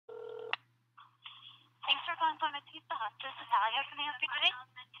welcome to Pizza Hut. This is Allie. How can I help you today?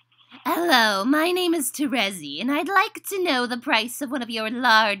 Hello, my name is Terezi, and I'd like to know the price of one of your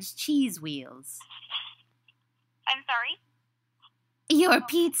large cheese wheels. I'm sorry? Your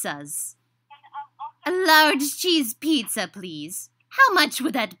pizzas. A large cheese pizza, please. How much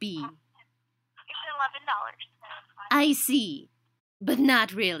would that be? It's $11. I see. But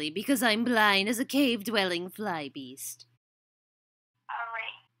not really, because I'm blind as a cave-dwelling fly beast.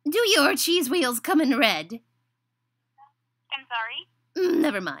 Alright. Do your cheese wheels come in red? I'm sorry?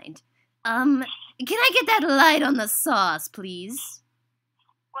 Never mind. Can I get that light on the sauce, please?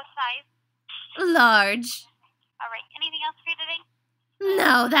 What size? Large. Alright. Anything else for you today?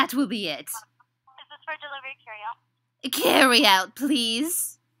 No, that will be it. Is this for delivery or carry-out? Carry out,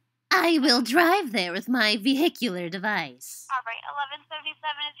 please. I will drive there with my vehicular device. Alright. $11.77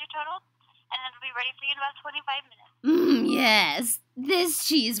 is your total, and it'll be ready for you in about 25 minutes. Yes. This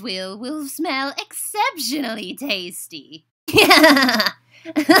cheese wheel will smell exceptionally tasty.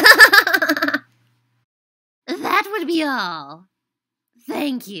 That would be all.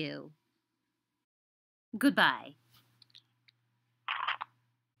 Thank you. Goodbye.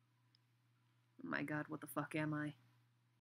 Oh my God, what the fuck am I?